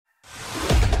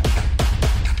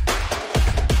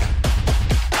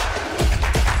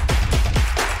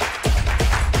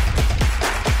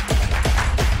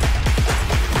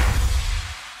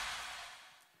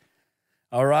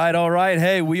right,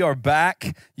 hey, we are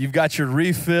back. You've got your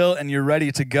refill and you're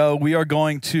ready to go. We are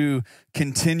going to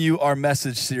continue our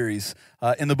message series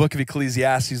in the book of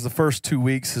Ecclesiastes. The first 2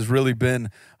 weeks has really been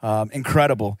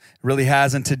incredible. It really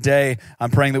has. And today, I'm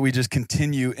praying that we just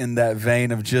continue in that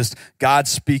vein of just God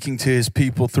speaking to his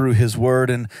people through his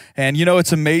word. And you know,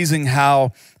 it's amazing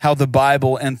how the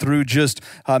Bible and through just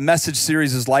message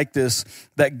series like this,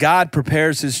 that God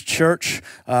prepares his church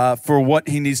for what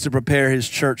he needs to prepare his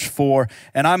church for.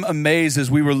 And I'm amazed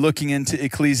as we were looking into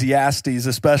Ecclesiastes,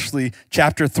 especially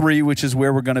chapter 3, which is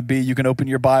where we're going to be. You can open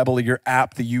your Bible or your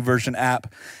app, the YouVersion app.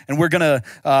 And we're going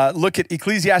to look at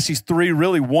Ecclesiastes 3,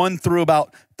 really 1 through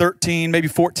about 13, maybe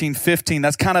 14, 15.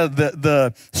 That's kind of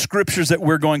the scriptures that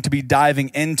we're going to be diving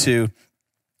into.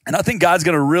 And I think God's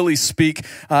going to really speak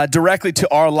directly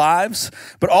to our lives,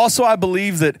 but also I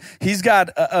believe that he's got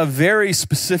a very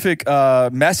specific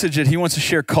message that he wants to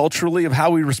share culturally of how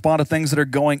we respond to things that are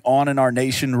going on in our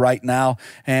nation right now.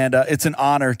 And it's an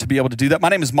honor to be able to do that. My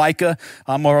name is Micah.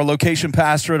 I'm our location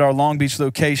pastor at our Long Beach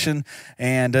location,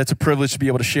 and it's a privilege to be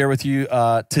able to share with you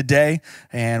today.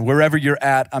 And wherever you're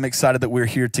at, I'm excited that we're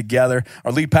here together.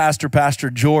 Our lead pastor, Pastor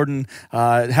Jordan,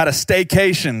 had a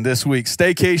staycation this week.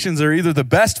 Staycations are either the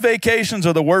best vacations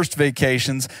or the worst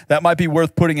vacations. That might be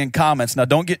worth putting in comments. Now,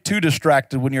 don't get too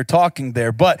distracted when you're talking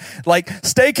there, but like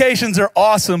staycations are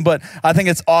awesome, but I think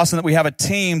it's awesome that we have a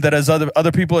team that as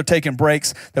other people are taking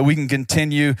breaks, that we can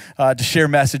continue to share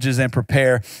messages and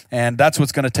prepare, and that's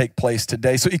what's going to take place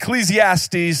today. So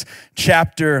Ecclesiastes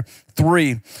chapter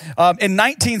 3. In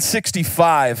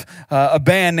 1965, a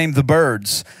band named The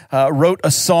Byrds wrote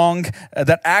a song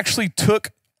that actually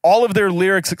took all of their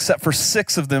lyrics except for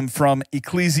 6 of them from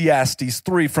Ecclesiastes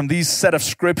 3, from these set of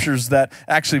scriptures that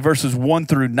actually verses 1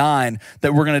 through 9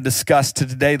 that we're going to discuss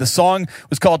today. The song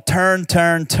was called Turn,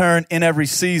 Turn, Turn in Every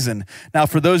Season. Now,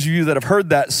 for those of you that have heard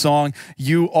that song,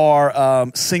 you are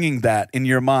singing that in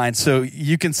your mind. So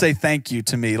you can say thank you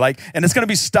to me. And it's going to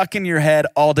be stuck in your head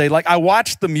all day. I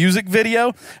watched the music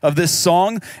video of this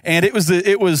song, and it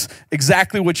was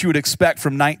exactly what you would expect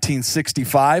from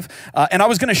 1965. And I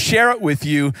was going to share it with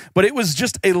you, but it was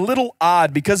just a little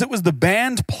odd because it was the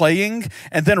band playing,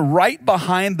 and then right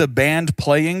behind the band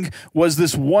playing was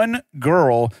this one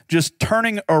girl just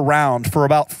turning around for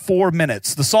about 4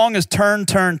 minutes. The song is Turn,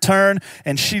 Turn, Turn,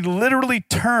 and she literally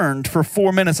turned for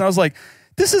 4 minutes. And I was like,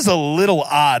 this is a little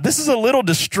odd. This is a little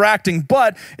distracting,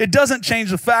 but it doesn't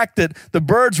change the fact that the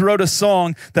Byrds wrote a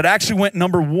song that actually went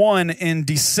number 1 in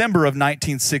December of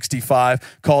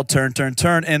 1965 called Turn, Turn,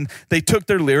 Turn, and they took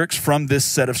their lyrics from this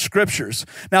set of scriptures.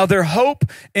 Now, their hope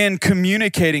in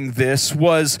communicating this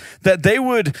was that they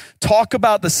would talk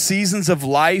about the seasons of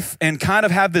life and kind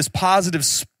of have this positive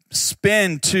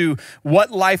spin to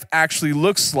what life actually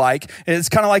looks like. It's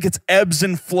kind of like it's ebbs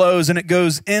and flows, and it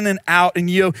goes in and out. And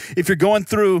if you're going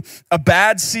through a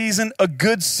bad season, a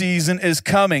good season is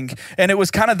coming. And it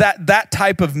was kind of that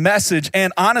type of message.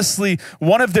 And honestly,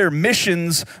 one of their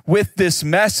missions with this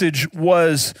message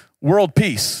was world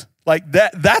peace.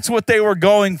 That's what they were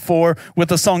going for with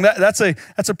the song. That's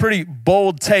a pretty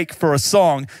bold take for a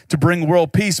song to bring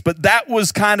world peace, but that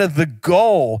was kind of the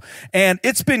goal. And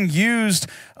it's been used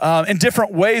in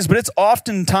different ways, but it's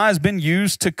oftentimes been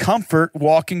used to comfort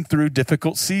walking through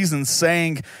difficult seasons,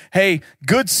 saying, hey,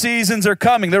 good seasons are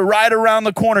coming. They're right around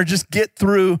the corner. Just get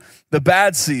through the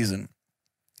bad season.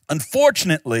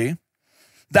 Unfortunately,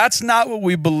 that's not what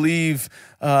we believe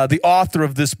the author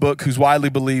of this book, who's widely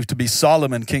believed to be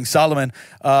Solomon, King Solomon,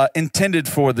 intended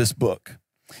for this book.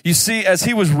 You see, as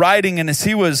he was writing and as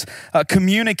he was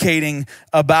communicating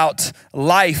about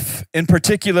life, in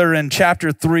particular in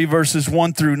chapter 3, verses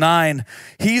 1 through 9,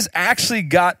 he's actually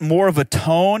got more of a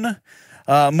tone,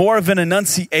 more of an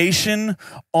enunciation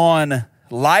on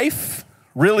life,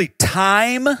 really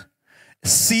time,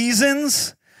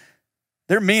 seasons.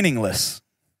 They're meaningless.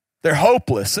 They're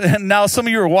hopeless. And now some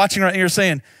of you are watching right now, you're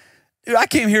saying, dude, I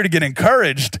came here to get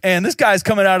encouraged. And this guy's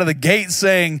coming out of the gate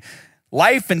saying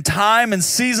life and time and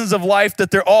seasons of life,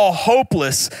 that they're all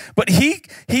hopeless. But he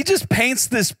just paints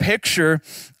this picture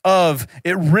of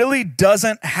it really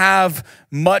doesn't have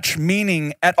much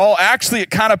meaning at all. Actually, it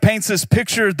kind of paints this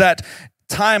picture that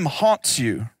time haunts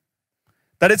you.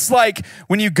 That it's like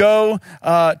when you go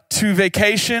to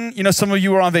vacation, some of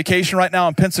you are on vacation right now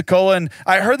in Pensacola, and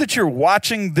I heard that you're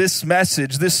watching this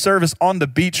message, this service on the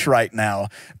beach right now.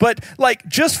 But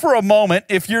just for a moment,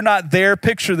 if you're not there,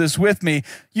 picture this with me.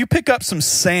 You pick up some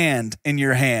sand in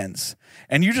your hands,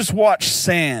 and you just watch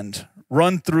sand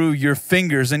run through your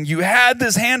fingers. And you had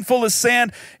this handful of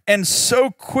sand, and so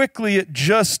quickly it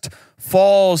just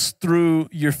falls through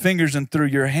your fingers and through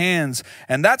your hands.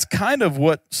 And that's kind of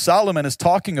what Solomon is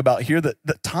talking about here,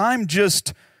 that time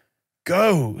just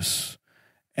goes,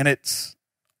 and it's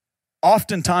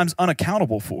oftentimes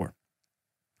unaccountable for.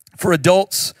 For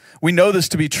adults, we know this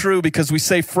to be true because we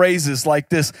say phrases like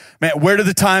this: man, where did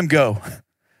the time go?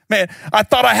 Man, I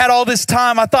thought I had all this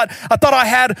time. I thought I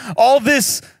had all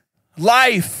this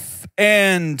life,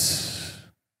 and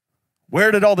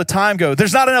where did all the time go?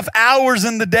 There's not enough hours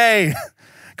in the day.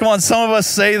 Come on, some of us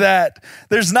say that.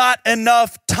 There's not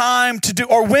enough time to do,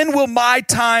 or when will my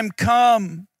time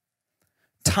come?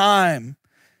 Time.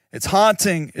 It's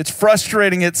haunting. It's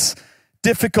frustrating. It's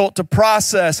difficult to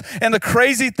process. And the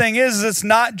crazy thing is it's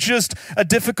not just a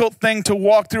difficult thing to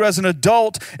walk through as an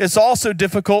adult. It's also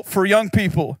difficult for young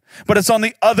people. But it's on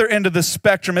the other end of the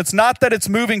spectrum. It's not that it's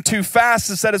moving too fast.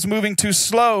 It's that it's moving too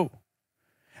slow.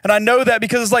 And I know that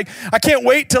because it's like, I can't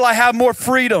wait till I have more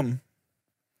freedom.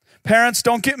 Parents,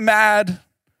 don't get mad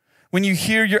when you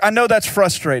hear I know that's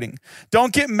frustrating.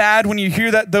 Don't get mad when you hear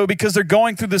that, though, because they're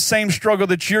going through the same struggle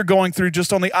that you're going through,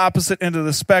 just on the opposite end of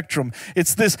the spectrum.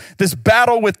 It's this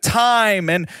battle with time,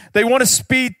 and they want to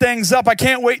speed things up. I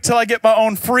can't wait till I get my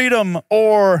own freedom,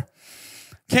 or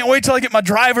can't wait till I get my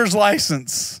driver's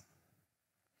license.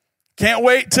 Can't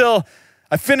wait till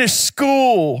I finish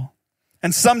school.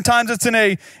 And sometimes it's in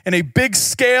a big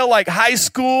scale like high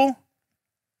school.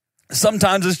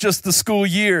 Sometimes it's just the school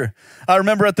year. I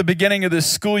remember at the beginning of this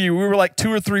school year, we were like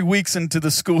 2 or 3 weeks into the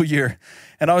school year.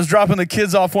 And I was dropping the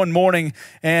kids off one morning,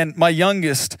 and my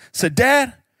youngest said,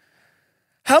 "Dad,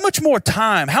 how much more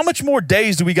time, how much more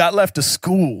days do we got left of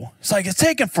school?" It's like, "It's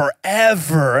taking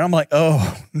forever." And I'm like,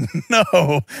 "Oh,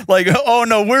 no." Like, "Oh,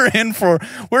 no, we're in for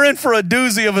a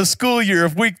doozy of a school year."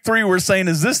 If week 3 we're saying,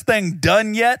 "Is this thing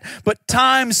done yet?" But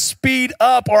time speed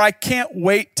up, or I can't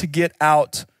wait to get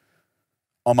out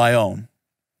on my own.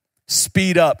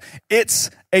 Speed up. It's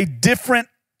a different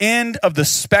end of the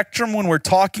spectrum when we're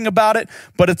talking about it,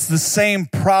 but it's the same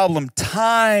problem.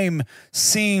 Time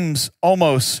seems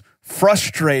almost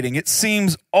frustrating. It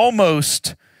seems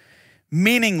almost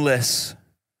meaningless.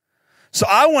 So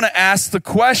I want to ask the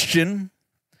question,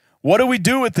 what do we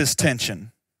do with this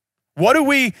tension? What do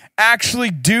we actually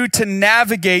do to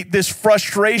navigate this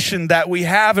frustration that we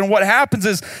have? And what happens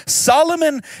is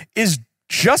Solomon is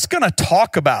just going to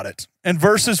talk about it in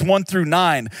verses 1 through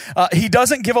 9. He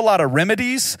doesn't give a lot of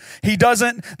remedies.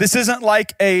 This isn't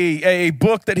like a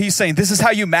book that he's saying, this is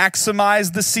how you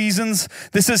maximize the seasons.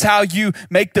 This is how you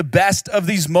make the best of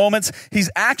these moments. He's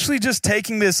actually just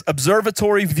taking this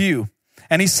observatory view,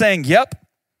 and he's saying, yep,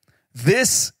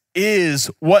 this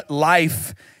is what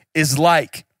life is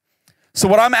like. So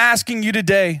what I'm asking you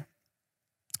today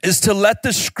is to let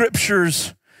the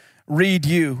scriptures read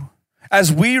you. As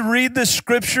we read the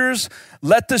scriptures,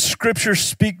 let the scriptures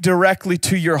speak directly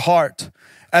to your heart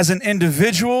as an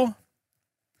individual,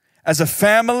 as a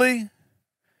family,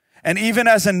 and even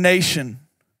as a nation.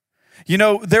 You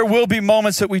know, there will be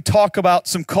moments that we talk about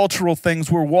some cultural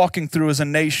things we're walking through as a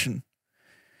nation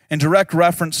in direct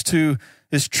reference to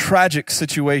this tragic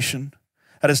situation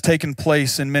that has taken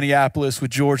place in Minneapolis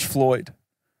with George Floyd.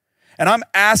 And I'm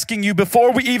asking you,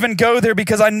 before we even go there,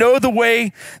 because I know the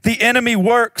way the enemy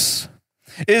works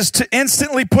is to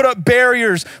instantly put up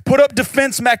barriers, put up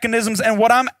defense mechanisms. And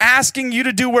what I'm asking you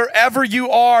to do wherever you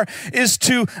are is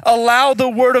to allow the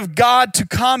word of God to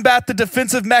combat the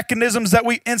defensive mechanisms that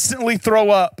we instantly throw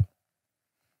up.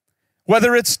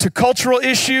 Whether it's to cultural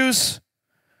issues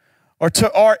or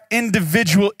to our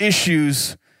individual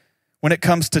issues when it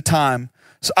comes to time.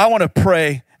 So I want to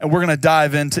pray, and we're going to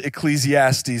dive into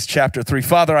Ecclesiastes chapter 3.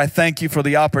 Father, I thank you for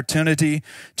the opportunity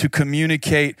to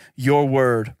communicate your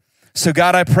word. So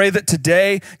God, I pray that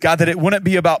today, God, that it wouldn't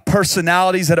be about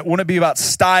personalities, that it wouldn't be about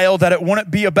style, that it wouldn't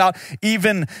be about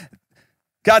even,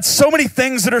 God, so many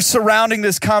things that are surrounding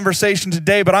this conversation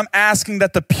today, but I'm asking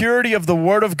that the purity of the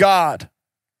word of God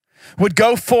would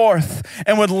go forth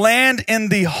and would land in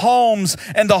the homes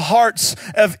and the hearts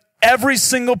of every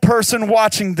single person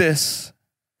watching this.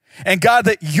 And God,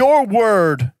 that your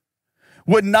word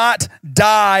would not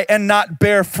die and not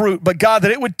bear fruit, but God,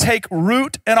 that it would take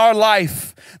root in our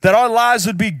life, that our lives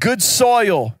would be good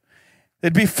soil,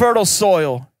 it'd be fertile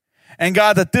soil. And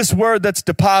God, that this word that's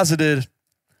deposited,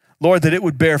 Lord, that it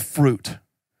would bear fruit.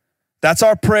 That's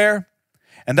our prayer,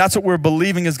 and that's what we're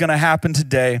believing is going to happen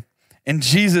today. In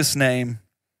Jesus' name,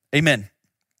 amen.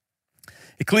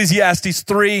 Ecclesiastes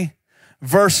 3,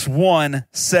 verse 1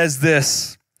 says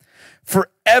this: "For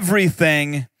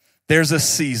everything there's a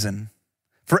season.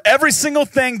 For every single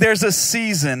thing, there's a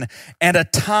season and a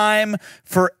time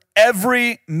for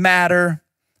every matter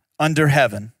under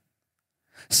heaven.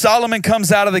 Solomon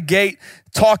comes out of the gate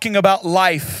talking about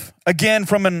life, again,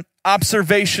 from an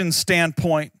observation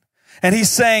standpoint. And he's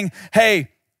saying, hey,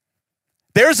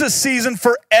 there's a season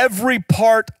for every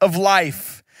part of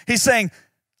life. He's saying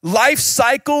life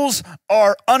cycles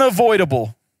are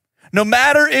unavoidable. No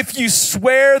matter if you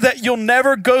swear that you'll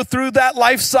never go through that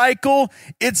life cycle,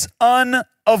 it's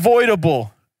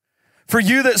unavoidable. For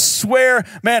you that swear,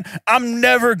 man, I'm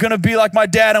never going to be like my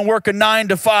dad and work a 9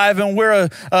 to 5 and wear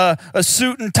a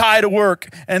suit and tie to work.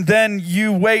 And then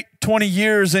you wait 20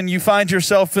 years and you find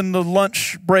yourself in the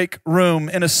lunch break room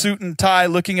in a suit and tie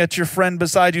looking at your friend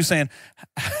beside you saying,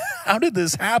 how did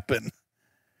this happen?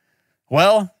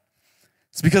 Well,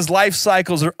 it's because life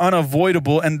cycles are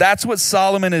unavoidable. And that's what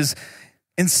Solomon is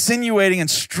insinuating and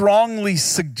strongly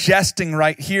suggesting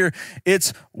right here.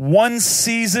 It's one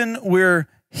season we're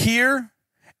here,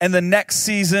 and the next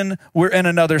season we're in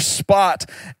another spot.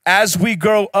 As we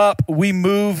grow up, we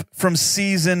move from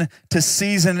season to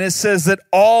season. And it says that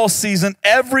all season,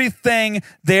 everything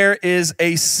there is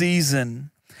a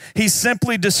season. He's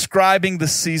simply describing the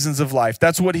seasons of life.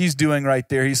 That's what he's doing right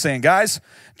there. He's saying, guys,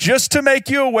 just to make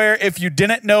you aware, if you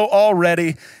didn't know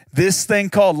already, this thing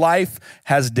called life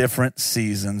has different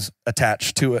seasons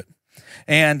attached to it.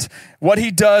 And what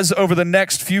he does over the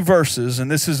next few verses,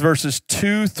 and this is verses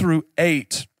 2 through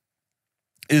 8,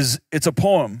 is it's a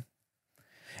poem.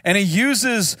 And he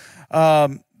uses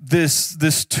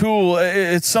this tool.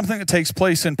 It's something that takes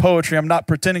place in poetry. I'm not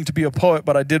pretending to be a poet,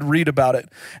 but I did read about it.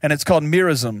 And it's called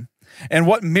merism. And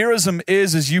what merism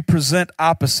is you present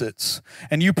opposites.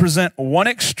 And you present one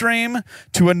extreme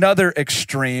to another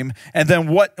extreme. And then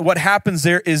what happens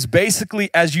there is basically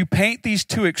as you paint these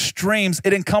two extremes,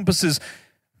 it encompasses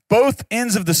both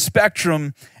ends of the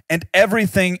spectrum and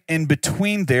everything in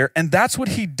between there. And that's what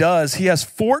he does. He has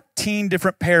 14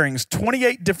 different pairings,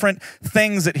 28 different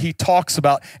things that he talks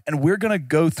about. And we're going to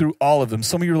go through all of them.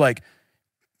 Some of you are like,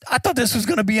 I thought this was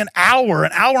going to be an hour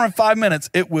and 5 minutes.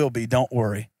 It will be, don't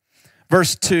worry.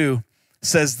 Verse 2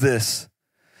 says this.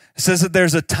 It says that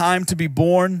there's a time to be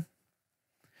born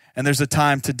and there's a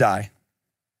time to die.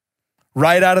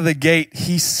 Right out of the gate,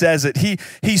 he says it.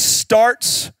 He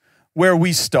starts where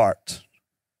we start.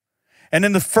 And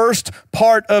in the first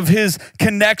part of his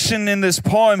connection in this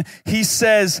poem, he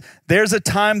says there's a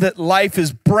time that life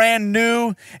is brand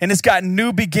new and it's got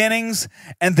new beginnings.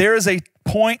 And there is a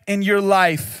point in your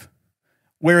life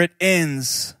where it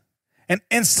ends. And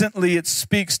instantly it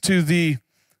speaks to the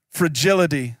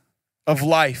fragility of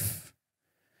life.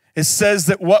 It says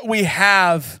that what we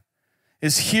have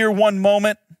is here one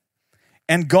moment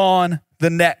and gone the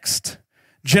next.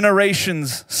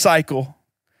 Generations cycle.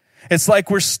 It's like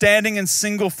we're standing in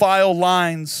single file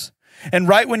lines. And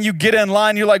right when you get in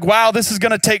line, you're like, wow, this is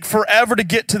going to take forever to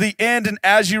get to the end. And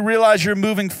as you realize you're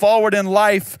moving forward in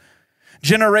life,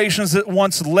 generations that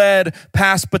once led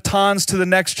pass batons to the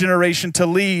next generation to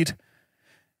lead.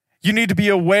 You need to be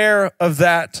aware of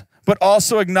that, but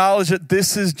also acknowledge that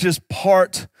this is just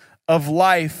part of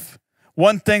life.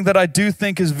 One thing that I do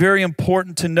think is very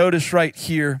important to notice right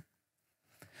here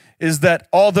is that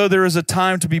although there is a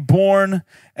time to be born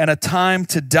and a time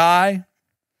to die,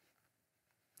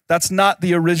 that's not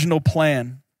the original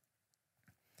plan.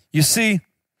 You see,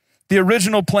 the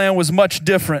original plan was much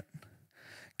different.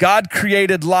 God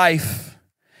created life,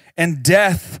 and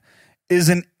death is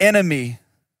an enemy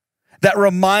that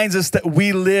reminds us that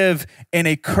we live in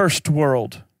a cursed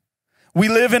world. We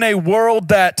live in a world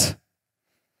that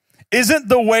isn't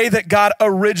the way that God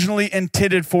originally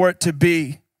intended for it to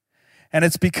be. And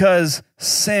it's because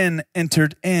sin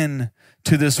entered into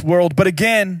this world. But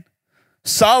again,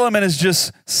 Solomon is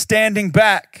just standing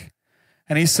back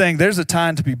and he's saying there's a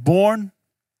time to be born,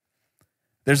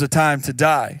 there's a time to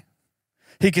die.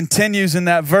 He continues in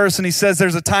that verse and he says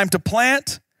there's a time to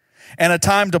plant and a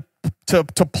time to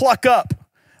pluck up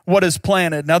what is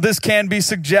planted. Now, this can be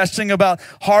suggesting about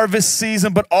harvest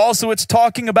season, but also it's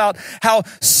talking about how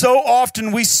so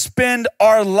often we spend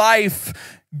our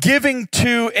life giving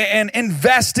to and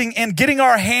investing in getting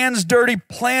our hands dirty,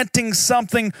 planting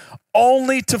something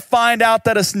only to find out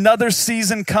that another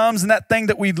season comes and that thing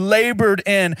that we labored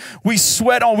in, we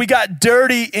sweat on, we got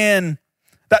dirty in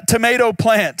that tomato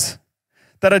plant,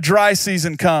 that a dry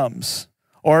season comes.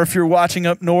 Or if you're watching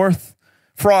up north,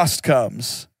 frost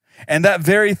comes. And that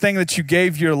very thing that you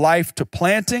gave your life to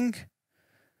planting,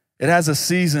 it has a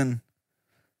season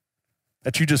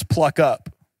that you just pluck up.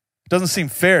 It doesn't seem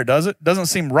fair, does it? Doesn't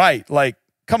seem right. Like,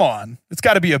 come on. It's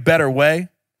got to be a better way.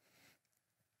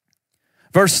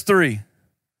 Verse 3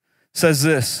 says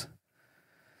this.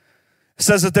 It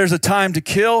says that there's a time to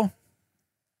kill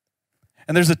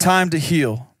and there's a time to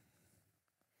heal.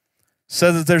 It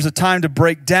says that there's a time to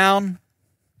break down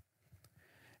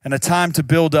and a time to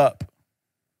build up.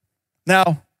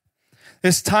 Now,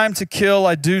 it's time to kill.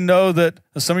 I do know that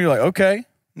some of you are like, okay,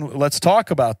 let's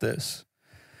talk about this.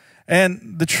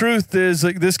 And the truth is,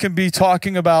 like, this can be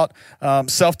talking about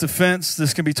self-defense.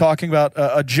 This can be talking about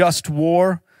a just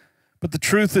war. But the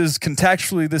truth is,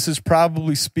 contextually, this is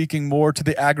probably speaking more to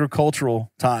the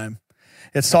agricultural time.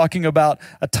 It's talking about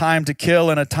a time to kill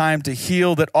and a time to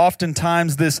heal, that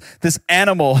oftentimes this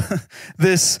animal,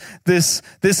 this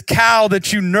cow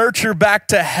that you nurture back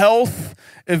to health,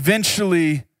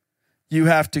 eventually you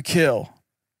have to kill.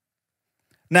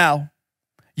 Now,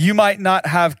 you might not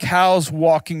have cows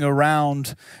walking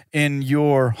around in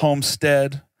your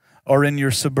homestead or in your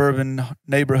suburban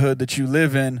neighborhood that you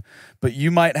live in, but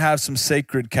you might have some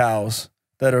sacred cows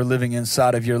that are living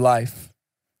inside of your life,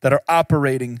 that are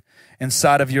operating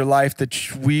inside of your life,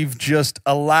 that we've just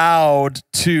allowed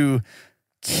to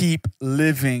keep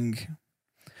living.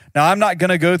 Now, I'm not going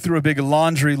to go through a big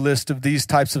laundry list of these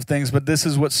types of things, but this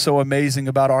is what's so amazing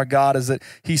about our God, is that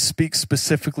he speaks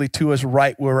specifically to us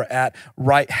right where we're at,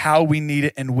 right how we need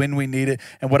it and when we need it.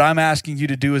 And what I'm asking you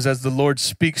to do is, as the Lord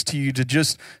speaks to you, to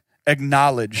just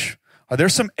acknowledge, are there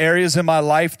some areas in my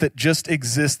life that just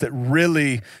exist that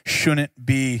really shouldn't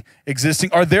be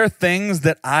existing? Are there things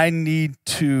that I need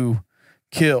to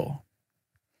kill?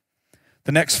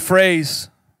 The next phrase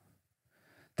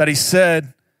that he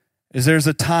said is, there's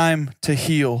a time to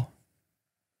heal.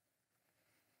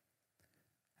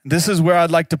 This is where I'd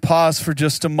like to pause for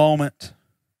just a moment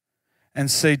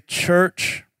and say,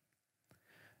 church,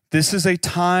 this is a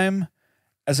time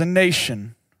as a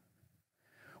nation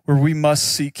where we must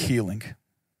seek healing.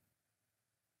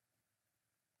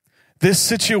 This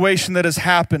situation that has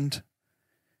happened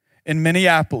in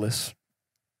Minneapolis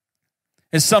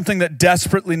is something that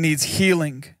desperately needs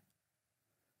healing.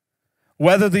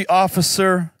 Whether the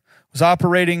officer was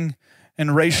operating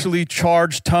in racially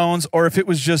charged tones or if it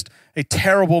was just a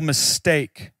terrible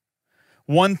mistake,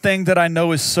 one thing that I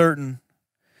know is certain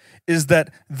is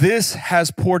that this has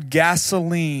poured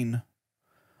gasoline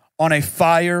on a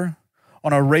fire,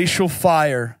 on a racial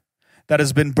fire that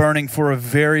has been burning for a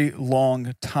very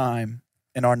long time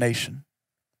in our nation.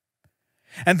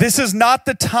 And this is not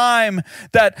the time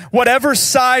that whatever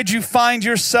side you find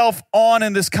yourself on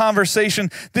in this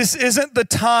conversation, this isn't the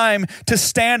time to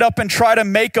stand up and try to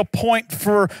make a point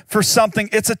for something.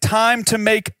 It's a time to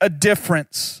make a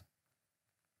difference.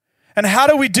 And how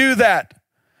do we do that?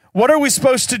 What are we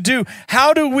supposed to do?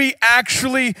 How do we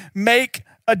actually make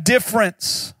a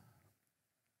difference?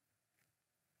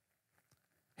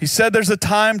 He said there's a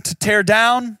time to tear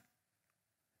down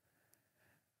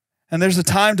and there's a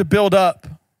time to build up.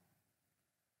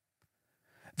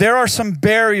 There are some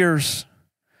barriers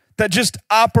that just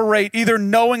operate either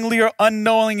knowingly or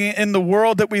unknowingly in the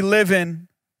world that we live in,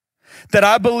 that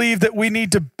I believe that we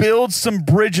need to build some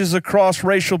bridges across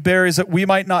racial barriers that we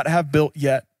might not have built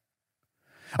yet.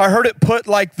 I heard it put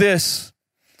like this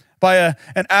by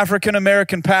an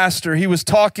African-American pastor. He was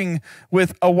talking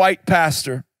with a white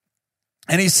pastor,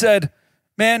 and he said,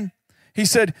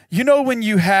 you know when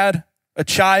you had a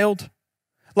child?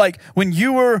 Like when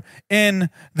you were in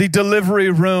the delivery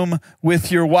room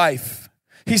with your wife.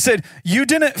 He said, you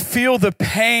didn't feel the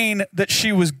pain that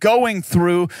she was going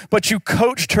through, but you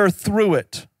coached her through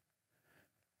it.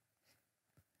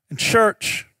 In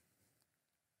church,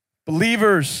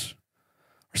 believers,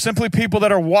 or simply people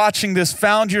that are watching this,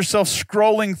 found yourself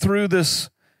scrolling through this.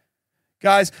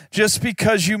 Guys, just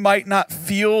because you might not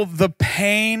feel the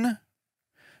pain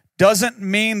doesn't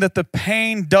mean that the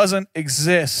pain doesn't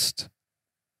exist.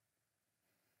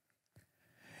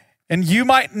 And you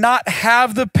might not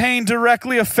have the pain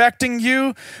directly affecting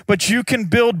you, but you can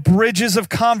build bridges of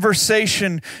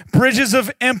conversation, bridges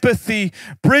of empathy,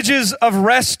 bridges of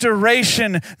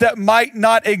restoration that might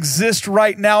not exist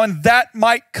right now. And that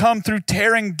might come through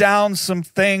tearing down some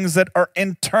things that are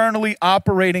internally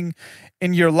operating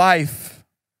in your life.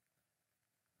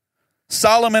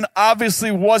 Solomon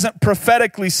obviously wasn't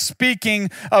prophetically speaking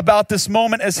about this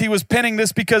moment as he was penning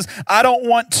this, because I don't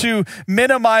want to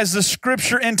minimize the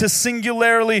scripture into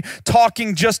singularly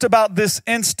talking just about this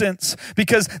instance,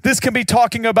 because this can be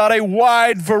talking about a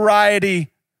wide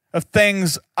variety of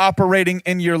things operating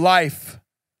in your life.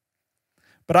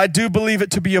 But I do believe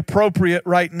it to be appropriate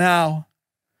right now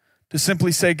to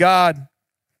simply say, God,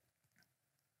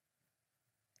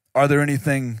 are there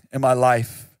anything in my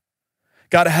life?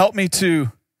 God, help me to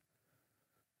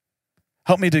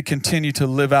continue to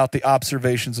live out the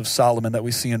observations of Solomon that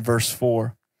we see in verse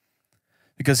 4.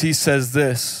 Because he says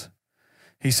this,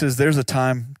 He says there's a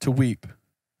time to weep.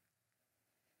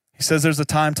 He says there's a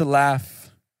time to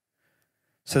laugh.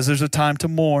 He says there's a time to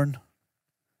mourn.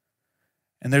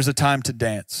 And there's a time to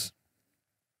dance.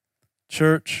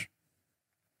 Church,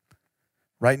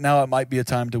 right now it might be a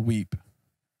time to weep,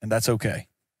 and that's okay.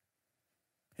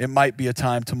 It might be a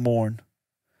time to mourn.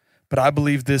 But I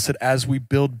believe this, that as we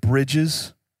build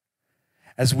bridges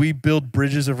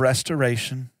of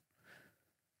restoration,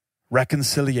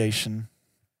 reconciliation,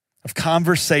 of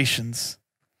conversations,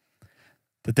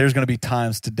 that there's going to be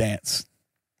times to dance.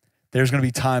 There's going to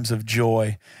be times of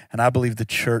joy, and I believe the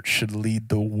church should lead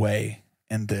the way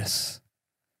in this.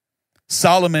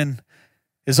 Solomon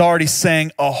is already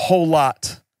saying a whole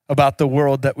lot about the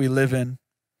world that we live in.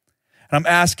 And I'm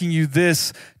asking you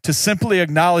this, to simply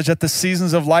acknowledge that the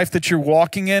seasons of life that you're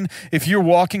walking in, if you're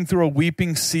walking through a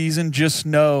weeping season, just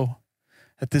know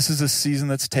that this is a season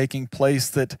that's taking place,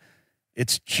 that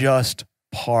it's just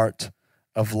part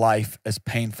of life, as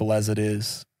painful as it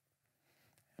is.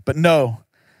 But know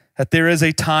that there is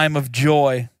a time of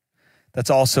joy that's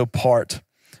also part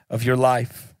of your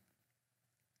life.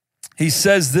 He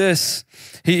says this,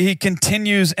 he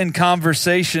continues in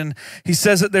conversation. He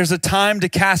says that there's a time to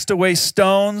cast away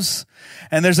stones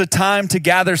and there's a time to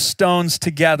gather stones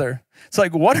together. It's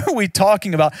like, what are we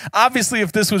talking about? Obviously,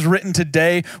 if this was written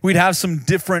today, we'd have some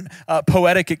different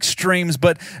poetic extremes,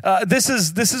 but this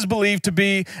is believed to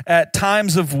be at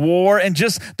times of war and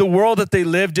just the world that they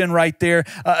lived in right there.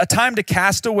 A time to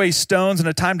cast away stones and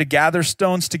a time to gather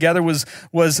stones together was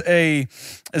an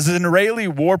Israeli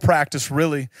war practice,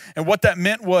 really. And what that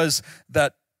meant was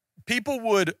that people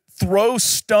would throw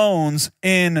stones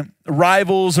in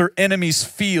rivals or enemies'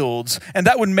 fields, and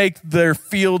that would make their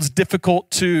fields difficult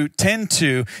to tend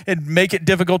to. It'd make it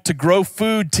difficult to grow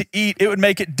food to eat. It would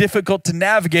make it difficult to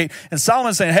navigate. And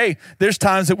Solomon's saying, hey, there's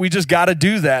times that we just got to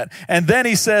do that. And then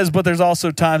he says, but there's also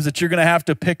times that you're going to have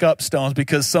to pick up stones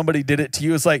because somebody did it to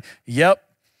you. It's like, yep,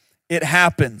 it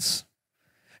happens.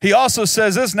 He also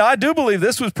says this. Now, I do believe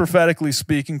this was prophetically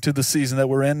speaking to the season that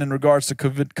we're in regards to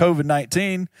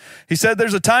COVID-19. He said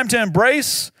there's a time to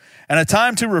embrace and a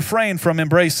time to refrain from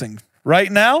embracing.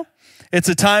 Right now, it's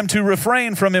a time to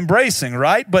refrain from embracing,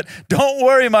 right? But don't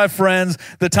worry, my friends.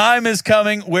 The time is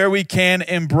coming where we can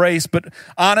embrace. But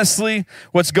honestly,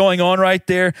 what's going on right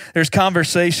there, there's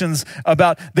conversations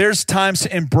about there's times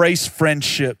to embrace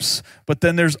friendships, but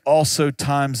then there's also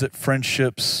times that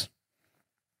friendships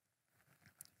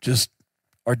just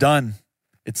are done.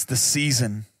 It's the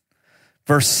season.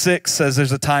 Verse 6 says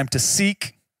there's a time to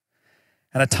seek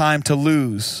and a time to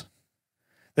lose.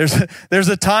 There's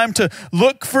a time to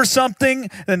look for something,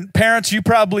 and parents, you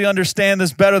probably understand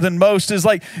this better than most, is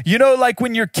like, you know, like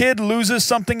when your kid loses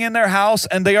something in their house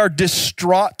and they are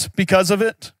distraught because of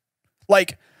it,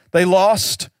 like they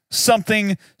lost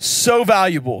something so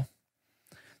valuable.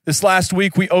 This last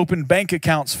week, we opened bank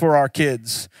accounts for our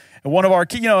kids. And one of our,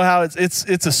 you know how it's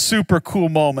a super cool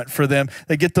moment for them.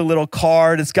 They get the little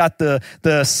card. It's got the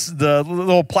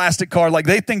little plastic card. Like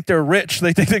they think they're rich.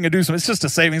 They think they can do something. It's just a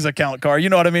savings account card. You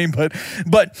know what I mean? But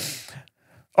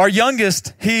our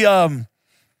youngest, we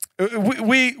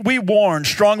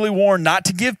strongly warn not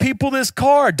to give people this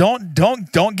card.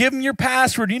 Don't give them your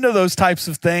password. You know, those types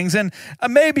of things. And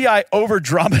maybe I over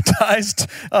dramatized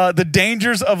the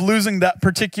dangers of losing that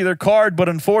particular card, but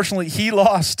unfortunately he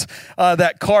lost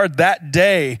that card that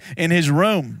day in his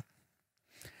room.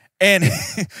 And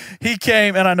he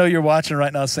came, and I know you're watching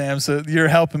right now, Sam, so you're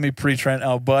helping me preach right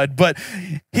now, bud. But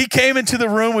he came into the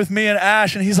room with me and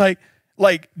Ash, and he's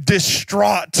like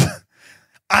distraught.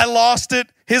 I lost it.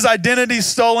 His identity's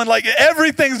stolen. Like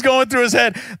everything's going through his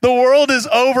head. The world is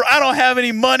over. I don't have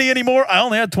any money anymore. I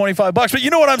only had $25, but you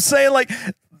know what I'm saying? Like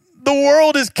the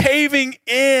world is caving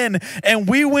in, and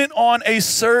we went on a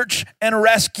search and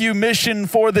rescue mission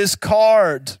for this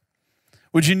card.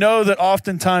 Would you know that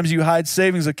oftentimes you hide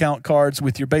savings account cards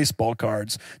with your baseball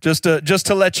cards? Just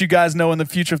to let you guys know in the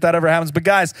future if that ever happens. But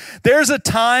guys, there's a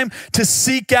time to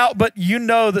seek out, but you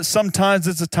know that sometimes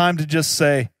it's a time to just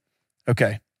say,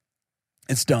 okay,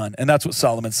 it's done. And that's what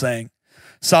Solomon's saying.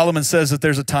 Solomon says that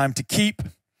there's a time to keep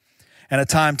and a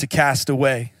time to cast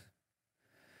away.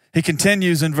 He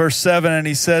continues in verse 7 and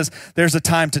he says there's a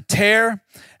time to tear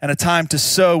and a time to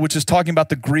sow, which is talking about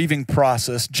the grieving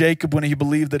process. Jacob, when he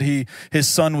believed that his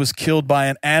son was killed by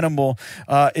an animal,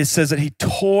 it says that he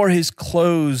tore his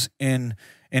clothes in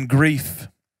grief.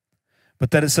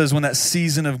 But that it says when that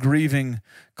season of grieving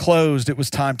closed, it was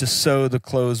time to sew the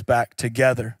clothes back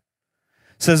together.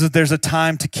 It says that there's a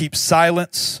time to keep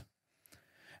silence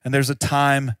and there's a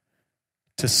time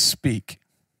to speak.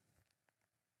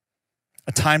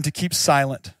 A time to keep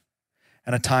silent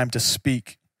and a time to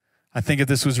speak. I think if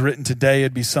this was written today,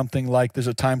 it'd be something like there's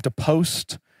a time to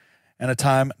post and a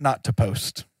time not to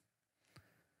post.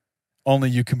 Only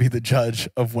you can be the judge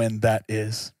of when that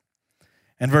is.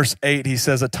 In verse 8, he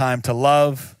says a time to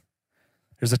love.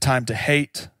 There's a time to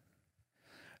hate.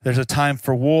 There's a time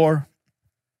for war.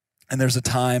 And there's a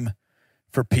time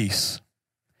for peace.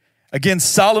 Again,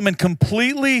 Solomon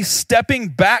completely stepping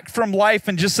back from life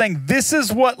and just saying, this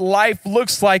is what life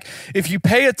looks like. If you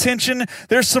pay attention,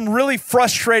 there's some really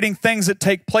frustrating things that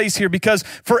take place here, because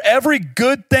for every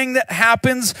good thing that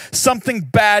happens, something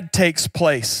bad takes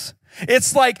place.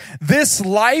 It's like this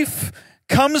life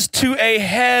comes to a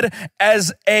head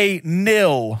as a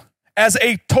nil, as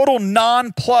a total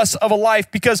non-plus of a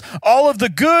life, because all of the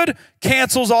good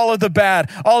cancels all of the bad.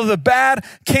 All of the bad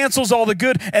cancels all the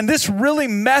good. And this really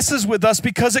messes with us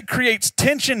because it creates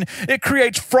tension. It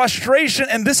creates frustration.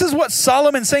 And this is what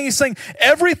Solomon's saying. He's saying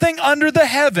everything under the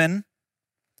heaven.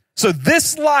 So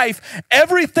this life,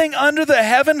 everything under the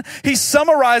heaven, he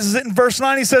summarizes it in verse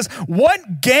 9. He says,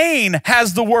 what gain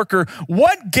has the worker?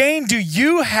 What gain do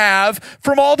you have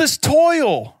from all this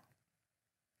toil?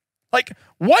 Like,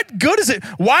 what good is it?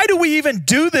 Why do we even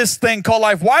do this thing called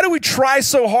life? Why do we try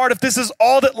so hard if this is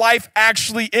all that life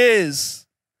actually is?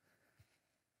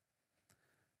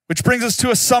 Which brings us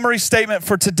to a summary statement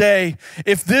for today.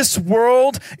 If this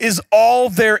world is all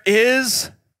there is,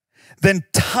 then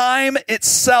time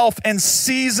itself and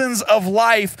seasons of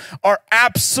life are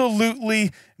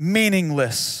absolutely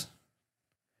meaningless.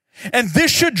 And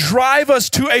this should drive us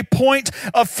to a point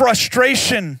of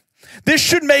frustration. This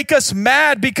should make us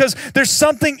mad because there's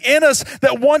something in us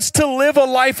that wants to live a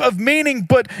life of meaning,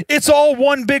 but it's all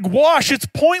one big wash. It's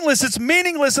pointless. It's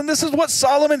meaningless. And this is what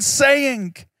Solomon's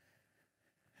saying.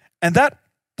 And that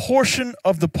portion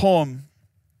of the poem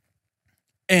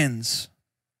ends.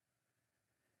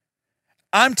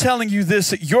 I'm telling you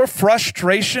this, that your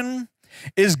frustration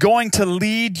is going to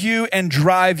lead you and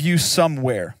drive you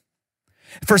somewhere.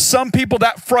 For some people,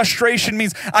 that frustration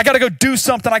means I got to go do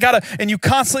something. And you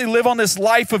constantly live on this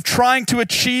life of trying to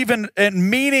achieve and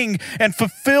meaning and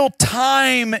fulfill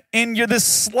time in this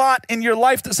slot in your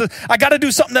life that says, I got to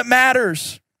do something that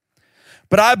matters.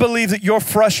 But I believe that your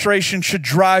frustration should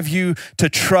drive you to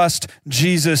trust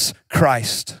Jesus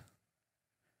Christ.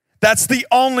 That's the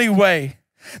only way.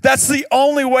 That's the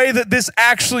only way that this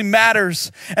actually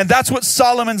matters. And that's what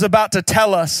Solomon's about to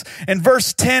tell us. In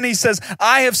verse 10, he says,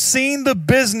 I have seen the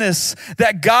business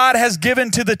that God has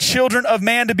given to the children of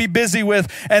man to be busy with.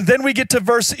 And then we get to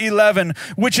verse 11,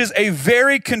 which is a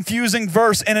very confusing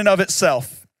verse in and of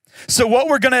itself. So what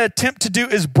we're going to attempt to do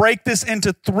is break this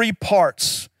into 3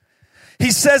 parts.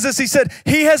 He says this, he said,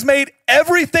 he has made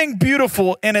everything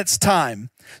beautiful in its time.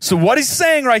 So what he's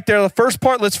saying right there, the first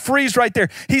part, let's freeze right there.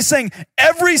 He's saying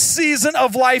every season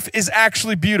of life is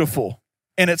actually beautiful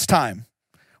in its time.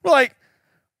 We're like,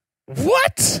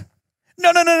 what?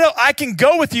 No. I can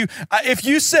go with you. If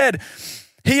you said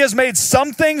he has made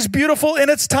some things beautiful in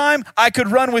its time, I could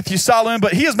run with you, Solomon,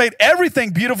 but he has made everything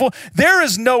beautiful. There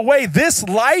is no way. This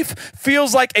life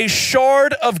feels like a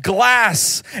shard of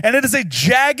glass, and it is a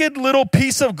jagged little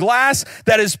piece of glass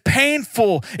that is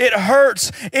painful. It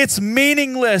hurts. It's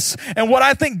meaningless. And what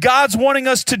I think God's wanting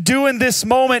us to do in this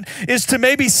moment is to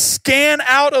maybe scan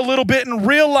out a little bit and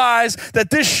realize that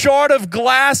this shard of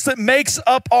glass that makes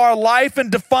up our life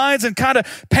and defines and kind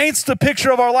of paints the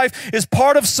picture of our life is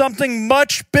part of something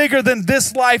much bigger than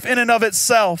this life in and of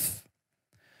itself.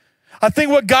 I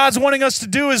think what God's wanting us to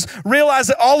do is realize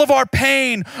that all of our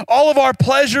pain, all of our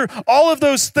pleasure, all of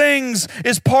those things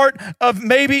is part of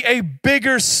maybe a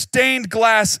bigger stained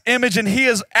glass image. And he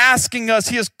is asking us,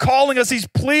 he is calling us, he's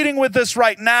pleading with us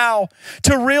right now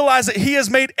to realize that he has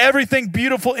made everything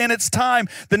beautiful in its time.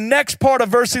 The next part of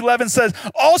verse 11 says,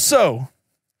 also,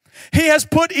 he has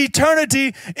put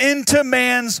eternity into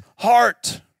man's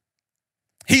heart.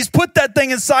 He's put that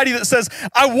thing inside you that says,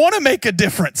 I want to make a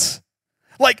difference.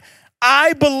 Like,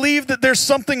 I believe that there's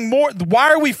something more.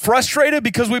 Why are we frustrated?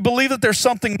 Because we believe that there's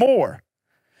something more.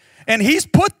 And he's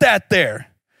put that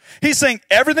there. He's saying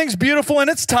everything's beautiful in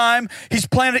its time. He's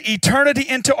planted eternity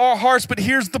into our hearts. But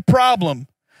here's the problem.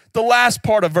 The last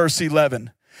part of verse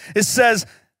 11. It says,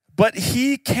 but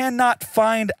he cannot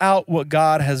find out what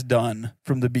God has done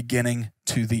from the beginning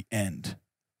to the end.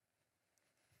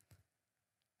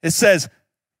 It says,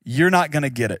 you're not going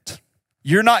to get it.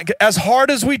 You're not, as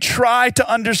hard as we try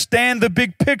to understand the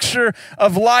big picture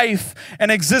of life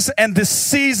and exist and the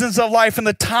seasons of life and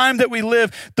the time that we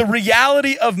live, the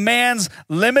reality of man's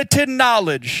limited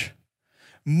knowledge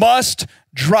must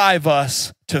drive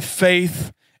us to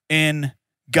faith in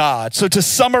God. So to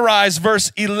summarize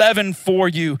verse 11 for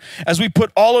you, as we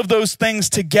put all of those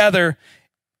things together,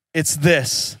 It's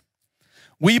this: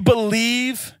 we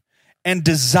believe and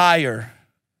desire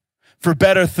for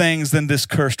better things than this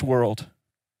cursed world,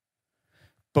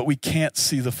 but we can't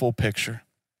see the full picture.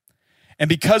 And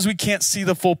because we can't see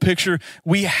the full picture,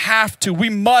 we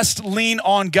must lean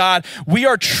on God. We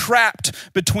are trapped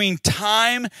between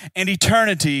time and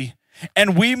eternity,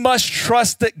 and we must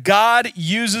trust that God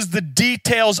uses the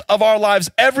details of our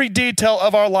lives, every detail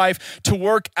of our life, to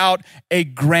work out a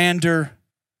grander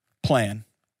plan,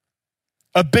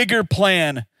 a bigger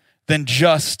plan than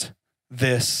just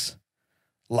this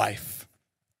life.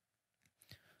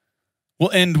 We'll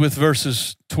end with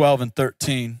verses 12 and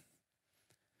 13.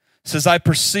 It says, I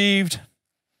perceived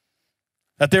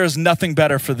that there is nothing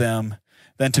better for them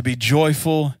than to be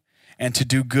joyful and to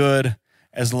do good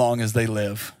as long as they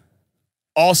live.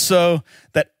 Also,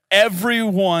 that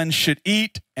everyone should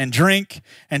eat and drink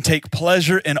and take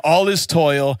pleasure in all his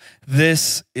toil.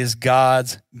 This is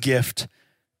God's gift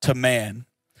to man.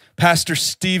 Pastor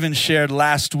Stephen shared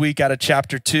last week out of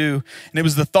chapter 2, and it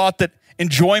was the thought that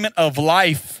enjoyment of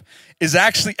life is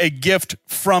actually a gift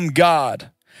from God.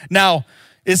 Now,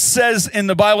 it says in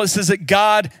the Bible, it says that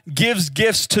God gives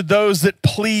gifts to those that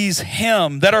please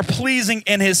him, that are pleasing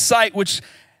in his sight, which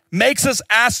makes us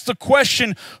ask the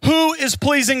question, who is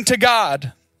pleasing to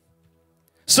God?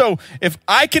 So if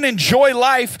I can enjoy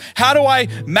life, how do I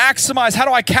maximize, how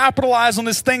do I capitalize on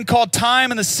this thing called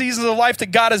time and the seasons of life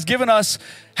that God has given us?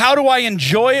 How do I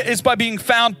enjoy it? It's by being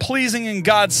found pleasing in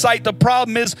God's sight. The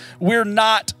problem is we're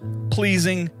not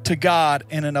pleasing to God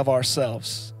in and of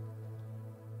ourselves.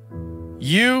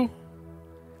 You,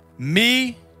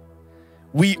 me,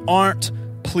 we aren't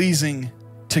pleasing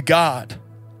to God.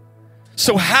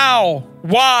 So how,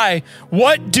 why,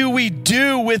 what do we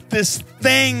do with this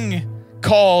thing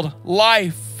called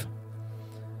life?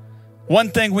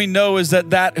 One thing we know is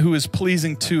that who is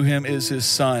pleasing to him is his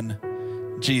son,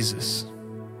 Jesus.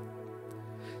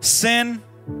 Sin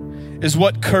is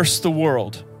what cursed the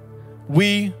world.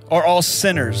 We are all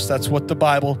sinners. That's what the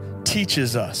Bible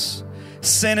teaches us.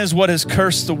 Sin is what has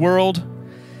cursed the world,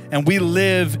 and we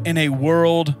live in a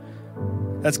world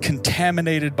that's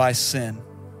contaminated by sin,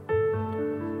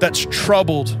 that's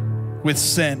troubled with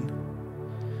sin.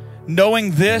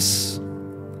 Knowing this,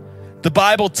 the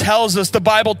Bible tells us, the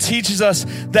Bible teaches us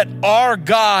that our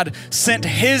God sent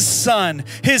his son,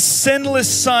 his sinless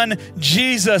son,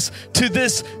 Jesus, to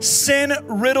this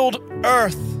sin-riddled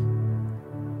earth.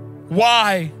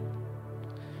 Why?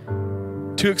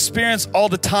 To experience all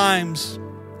the times,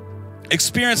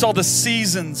 experience all the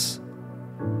seasons,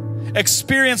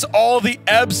 experience all the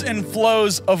ebbs and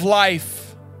flows of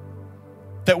life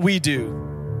that we do.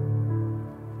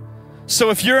 So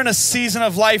if you're in a season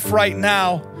of life right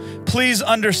now, please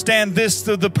understand this,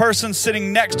 that the person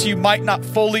sitting next to you might not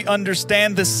fully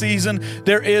understand this season.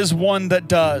 There is one that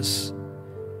does.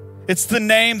 It's the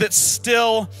name that's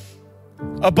still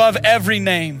above every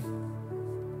name.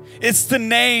 It's the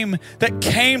name that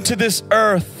came to this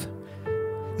earth.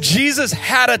 Jesus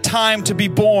had a time to be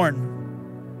born.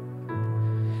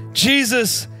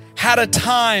 Jesus had a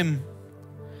time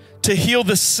to heal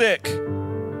the sick.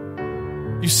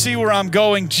 You see where I'm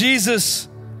going? Jesus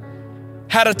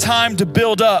had a time to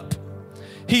build up.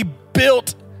 He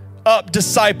built up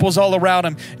disciples all around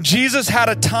him. Jesus had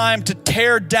a time to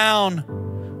tear down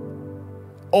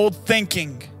old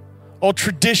thinking, old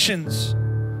traditions,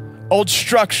 old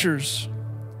structures.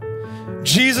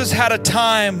 Jesus had a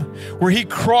time where he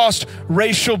crossed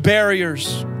racial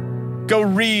barriers. Go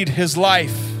read his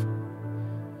life.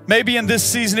 Maybe in this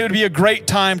season it would be a great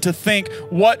time to think,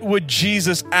 what would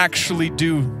Jesus actually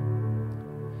do?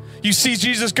 You see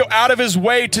Jesus go out of his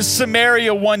way to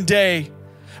Samaria one day,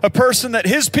 a person that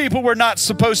his people were not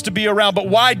supposed to be around. But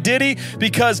why did he?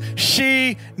 Because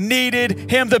she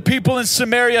needed him. The people in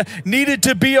Samaria needed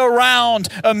to be around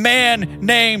a man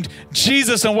named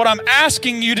Jesus. And what I'm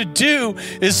asking you to do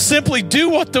is simply do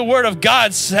what the Word of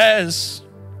God says.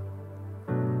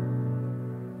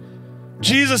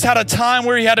 Jesus had a time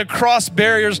where he had to cross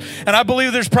barriers, and I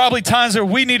believe there's probably times where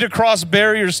we need to cross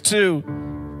barriers too.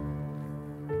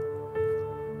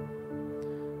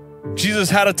 Jesus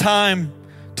had a time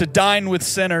to dine with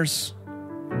sinners.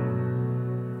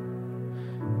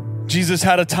 Jesus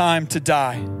had a time to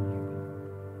die.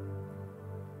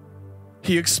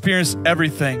 He experienced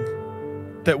everything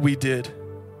that we did.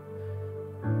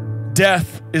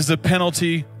 Death is the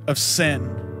penalty of sin.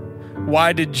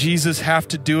 Why did Jesus have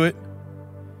to do it?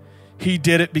 He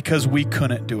did it because we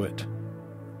couldn't do it.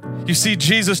 You see,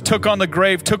 Jesus took on the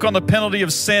grave, took on the penalty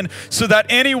of sin, so that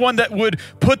anyone that would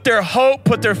put their hope,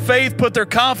 put their faith, put their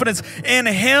confidence in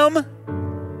him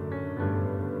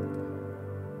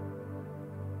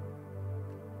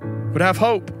would have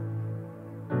hope,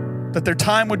 that their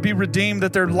time would be redeemed,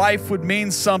 that their life would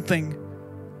mean something.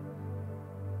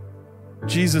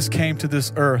 Jesus came to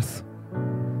this earth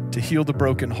to heal the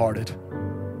brokenhearted.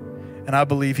 And I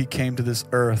believe he came to this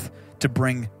earth to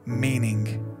bring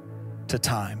meaning to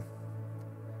time.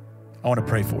 I want to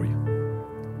pray for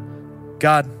you.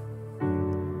 God,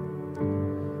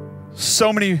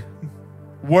 so many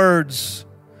words,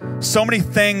 so many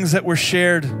things that were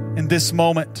shared in this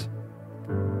moment.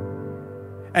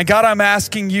 And God, I'm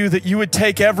asking you that you would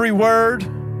take every word,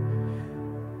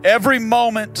 every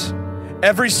moment,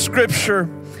 every scripture,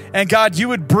 and God, you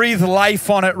would breathe life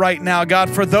on it right now. God,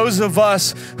 for those of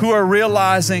us who are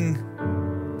realizing,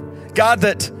 God,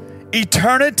 that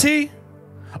eternity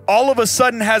all of a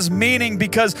sudden has meaning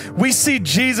because we see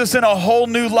Jesus in a whole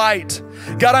new light.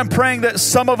 God, I'm praying that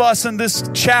some of us in this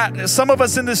chat, some of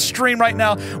us in this stream right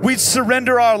now, we'd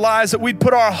surrender our lives, that we'd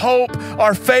put our hope,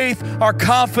 our faith, our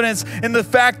confidence in the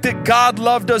fact that God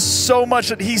loved us so much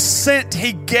that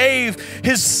he gave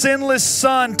his sinless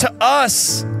son to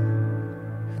us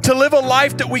to live a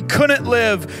life that we couldn't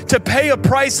live, to pay a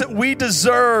price that we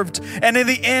deserved. And in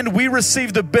the end, we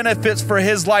received the benefits for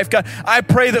his life. God, I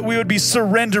pray that we would be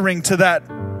surrendering to that,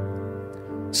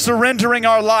 surrendering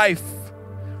our life,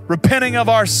 repenting of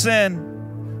our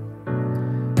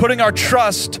sin, putting our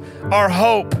trust, our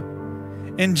hope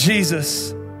in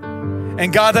Jesus.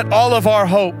 And God, that all of our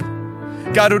hope,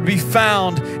 God, would be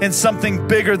found in something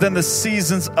bigger than the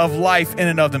seasons of life in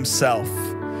and of themselves.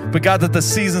 But God, that the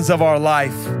seasons of our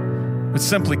life would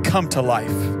simply come to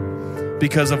life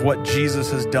because of what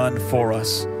Jesus has done for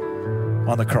us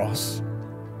on the cross.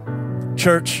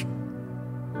 Church,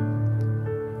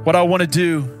 what I want to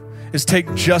do is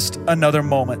take just another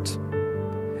moment.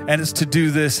 And it's to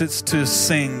do this, it's to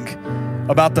sing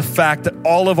about the fact that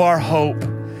all of our hope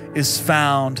is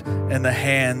found in the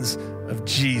hands of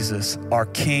Jesus, our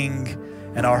King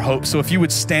and our hope. So if you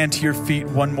would stand to your feet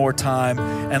one more time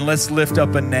and let's lift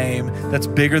up a name that's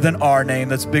bigger than our name,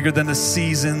 that's bigger than the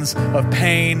seasons of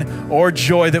pain or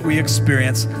joy that we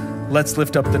experience. Let's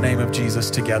lift up the name of Jesus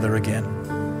together again.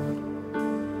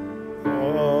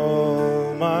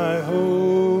 All my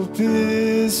hope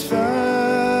is found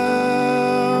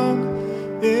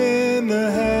in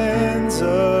the hands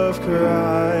of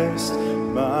Christ,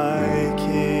 my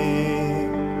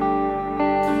King.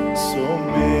 So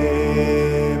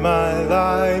may my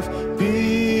life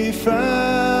be found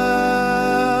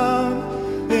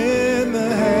in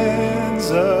the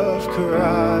hands of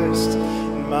Christ,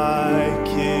 my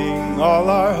King. All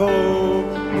our hope,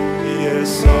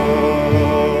 yes,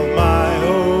 all my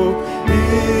hope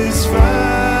is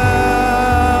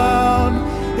found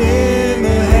in the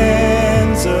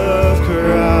hands of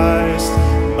Christ,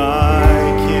 my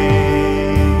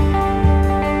King.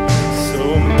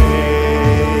 So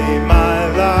may my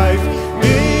life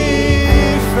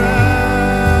be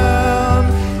found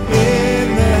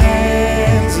in the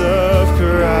hands of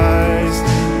Christ,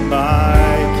 my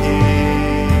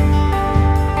King.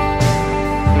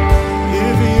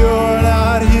 If you're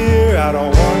not here, I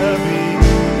don't wanna be.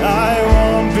 I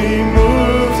won't be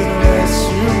moved unless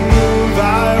you move.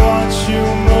 I want you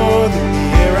more than the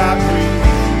air I breathe.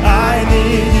 I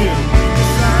need you,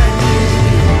 yes, I need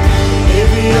you. If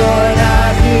you're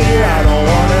not here, I don't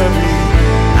wanna be.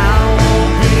 I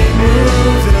won't be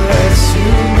moved unless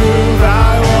you move. I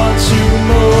want you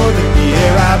more than the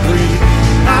air I breathe.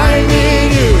 I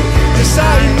need you, yes, I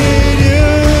need you.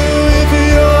 If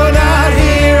you're not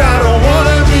here, I don't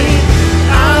wanna be.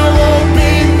 I won't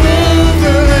be moved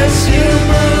unless you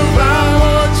move. I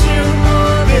want you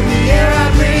more than the air I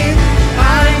breathe. I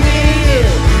need you,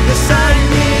 yes, I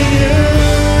need you.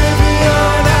 If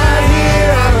you're not here,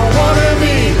 I don't wanna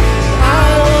be. I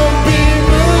won't be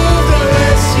moved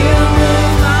unless you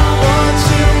move. I want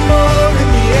you more than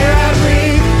the air I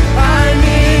breathe. I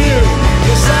need you,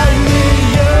 yes, I need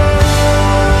you.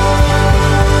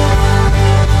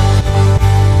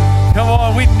 Come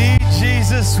on, we need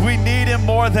Jesus. We need him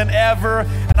more than ever.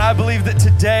 And I believe that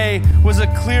today was a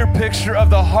clear picture of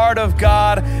the heart of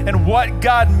God and what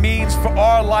God means for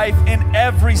our life in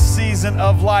every season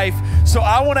of life. So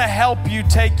I want to help you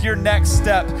take your next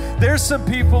step. There's some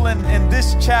people in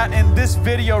this chat, in this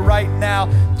video right now,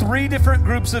 3 different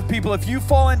groups of people. If you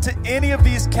fall into any of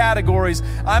these categories,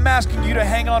 I'm asking you to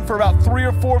hang on for about 3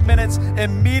 or 4 minutes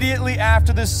immediately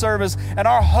after this service, and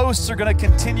our hosts are going to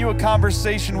continue a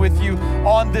conversation with you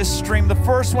on this stream. The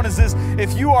first one is this: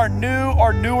 if you are new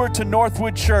or newer to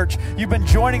Northwood Church, church, you've been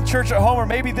joining church at home, or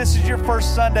maybe this is your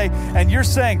first Sunday and you're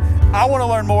saying, I want to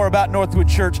learn more about Northwood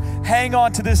Church, hang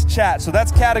on to this chat. So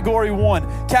that's category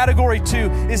 1. Category 2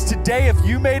 is today, if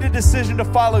you made a decision to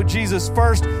follow Jesus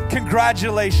first,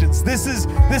 congratulations. This is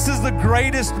the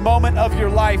greatest moment of your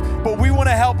life, but we want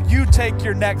to help you take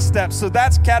your next step. So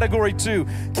that's category 2.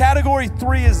 Category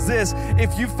 3 is this.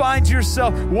 If you find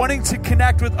yourself wanting to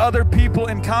connect with other people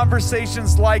in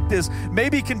conversations like this,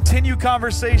 maybe continue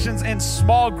conversations in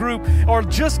small group, or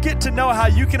just get to know how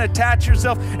you can attach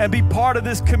yourself and be part of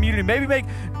this community. Maybe make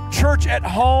church at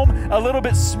home a little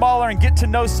bit smaller and get to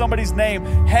know somebody's name.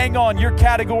 Hang on, you're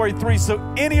category 3.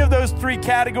 So any of those 3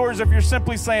 categories, if you're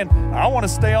simply saying, I want to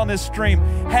stay on this stream,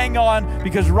 hang on,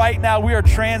 because right now we are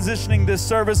transitioning this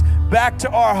service back to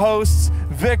our hosts,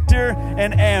 Victor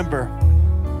and Amber.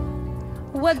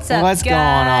 What's up, What's guys? going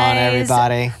on,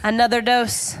 everybody? Another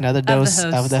dose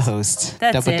Of the host.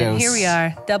 That's Double it. dose. Here we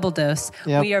are, double dose.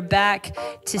 Yep. We are back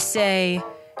to say,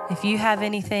 if you have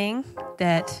anything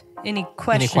that... Any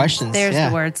questions? There's yeah.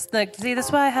 the words. Look, see,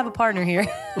 that's why I have a partner here.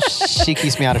 She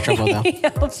keeps me out of trouble, though. He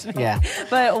helps me. Yeah.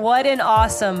 But what an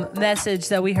awesome message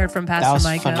that we heard from Pastor That was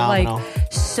Micah. phenomenal.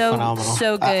 Like, so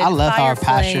good. I love how our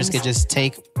pastors flames. could just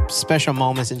take special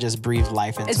moments and just breathe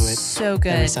life into It's it. so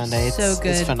good. Every Sunday. So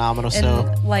good. It's phenomenal. And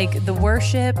So like the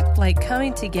worship, like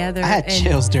coming together. I had and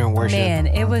chills during worship. Man,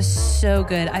 it was so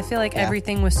good. I feel like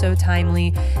everything was so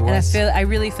timely, and I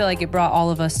really feel like it brought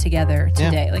all of us together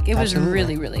today. Yeah, like it was absolutely.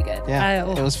 really, really good. Yeah,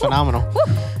 it was phenomenal.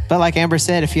 But like Amber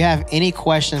said, if you have any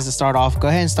questions to start off, go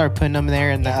ahead and start putting them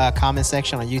there in the comment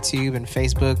section on YouTube and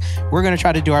Facebook. We're going to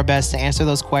try to do our best to answer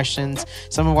those questions.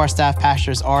 Some of our staff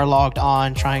pastors are logged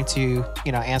on trying to,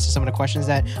 answer some of the questions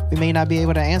that we may not be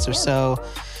able to answer. So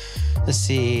let's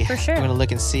see. For sure. We're going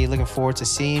to looking forward to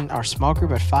seeing our small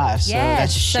group at 5. So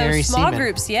that's Sherry small Seaman.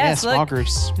 groups. Yeah, Yes, small look,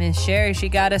 groups. Miss Sherry, she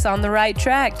got us on the right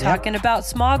track talking about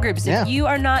small groups. Yeah. If you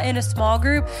are not in a small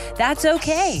group, that's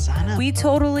okay. Sign up. We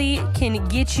totally can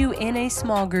get you in a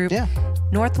small group. Yeah.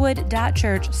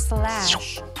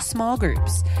 Northwood.church/small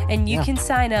groups. And you can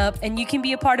sign up and you can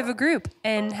be a part of a group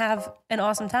and have an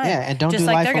awesome time. Yeah, and don't just do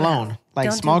like life they're gonna alone. have. Like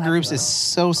Don't do small life groups alone. is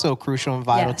so crucial and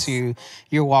vital Yes. to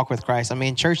your walk with Christ. I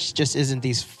mean, church just isn't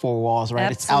these 4 walls, right?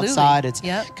 Absolutely. It's outside, it's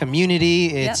Yep. community,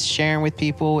 it's Yep. sharing with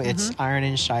people, it's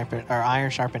iron sharpening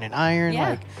iron. Yeah.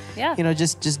 Like, Yeah.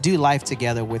 just do life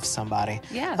together with somebody.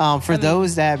 Yeah. For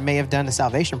those that may have done the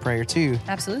salvation prayer too,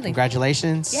 Absolutely.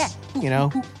 congratulations. Yeah.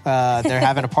 They're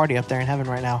having a party up there in heaven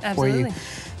right now for you. Absolutely.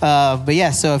 But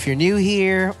yeah, so if you're new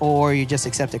here or you just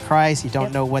accepted Christ, you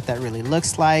don't know what that really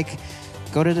looks like,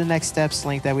 go to the Next Steps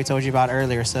link that we told you about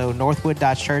earlier. So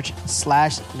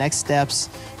northwood.church/nextsteps.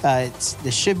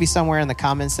 This should be somewhere in the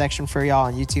comment section for y'all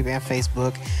on YouTube and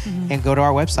Facebook. And go to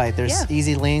our website. There's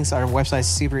easy links. Our website's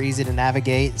super easy to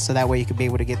navigate, so that way you can be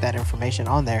able to get that information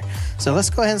on there. So let's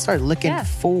go ahead and start looking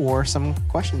for some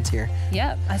questions here.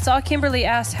 Yeah, I saw Kimberly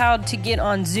asked how to get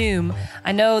on Zoom.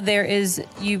 I know there is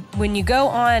when you go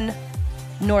on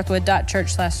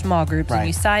northwood.church/small groups and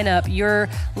you sign up, your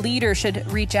leader should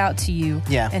reach out to you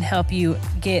and help you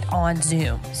get on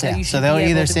Zoom. So you should they'll be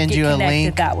able either to send get you a connected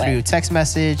link that way. through text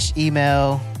message,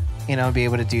 email, be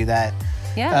able to do that.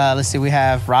 Yeah. Let's see. We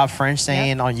have Rob French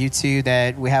saying on YouTube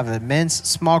that we have a men's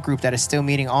small group that is still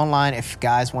meeting online if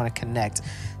guys want to connect.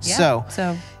 Yeah.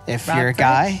 So if Rob you're a French,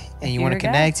 guy and if you want to you're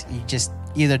a guy. connect, you just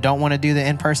either don't want to do the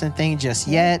in-person thing just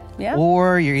yet, Yeah.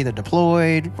 or you're either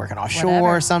deployed, working offshore, Whatever.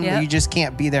 or something. Yep. You just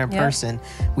can't be there in Yep. person.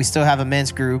 We still have a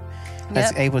men's group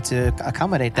that's able to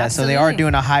accommodate that. So they are Absolutely.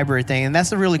 doing a hybrid thing. And that's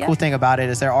the really cool thing about it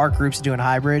is there are groups doing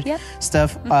hybrid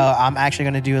stuff. I'm actually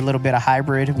going to do a little bit of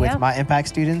hybrid with my Impact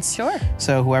students. Sure.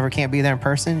 So whoever can't be there in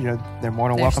person, they're more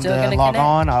than They're welcome still to gonna log connect.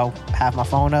 on. I'll have my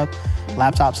phone up,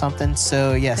 laptop, something.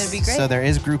 So yes, That'd be great. so there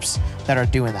is groups that are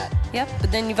doing that. Yep.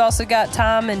 But then you've also got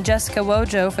Tom and Jessica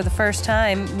Wojo for the first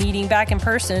time meeting back in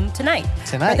person tonight.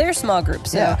 For their small group.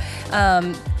 So,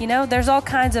 there's all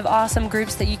kinds of awesome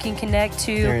groups that you can connect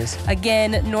to. There is.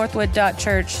 Again,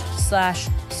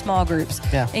 northwood.church/small groups.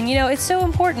 Yeah. And, it's so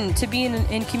important to be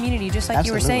in community, just like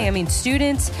you were Absolutely. saying. I mean,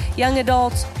 students, young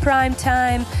adults, prime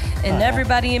time, and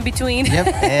everybody in between. Yep,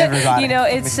 everybody.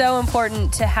 It's so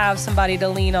important to have somebody to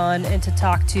lean on and to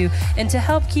talk to and to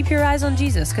help keep your eyes on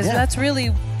Jesus, because that's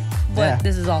really what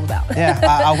this is all about.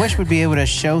 I wish we'd be able to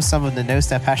show some of the notes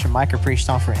that Pastor Micah preached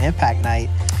on for Impact Night.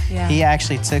 Yeah. He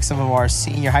actually took some of our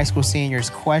high school seniors'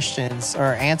 questions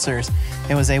or answers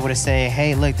and was able to say,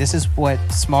 hey, look, this is what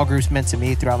small groups meant to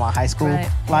me throughout my high school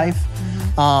life.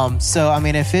 So, I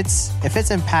mean, if it's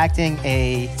impacting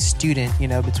a student,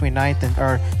 between 7th and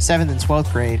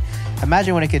 12th grade,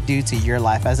 imagine what it could do to your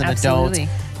life as an Absolutely.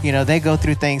 adult. you know, they go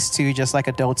through things too, just like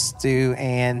adults do,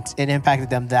 and it impacted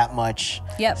them that much.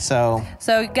 Yep. So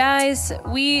guys,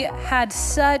 we had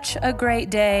such a great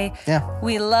day. Yeah.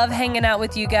 We love hanging out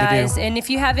with you guys. And if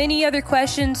you have any other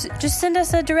questions, just send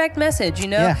us a direct message, you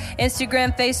know?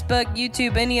 Instagram, Facebook,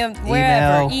 YouTube,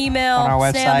 wherever. Email, on our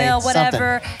website, snail mail,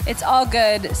 whatever. something. It's all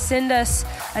good. Send us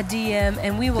a DM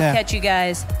and we will catch you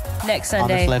guys next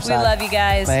Sunday. On the flip side. We love you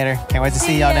guys. Later. Can't wait to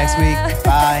see y'all next week.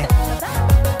 Bye.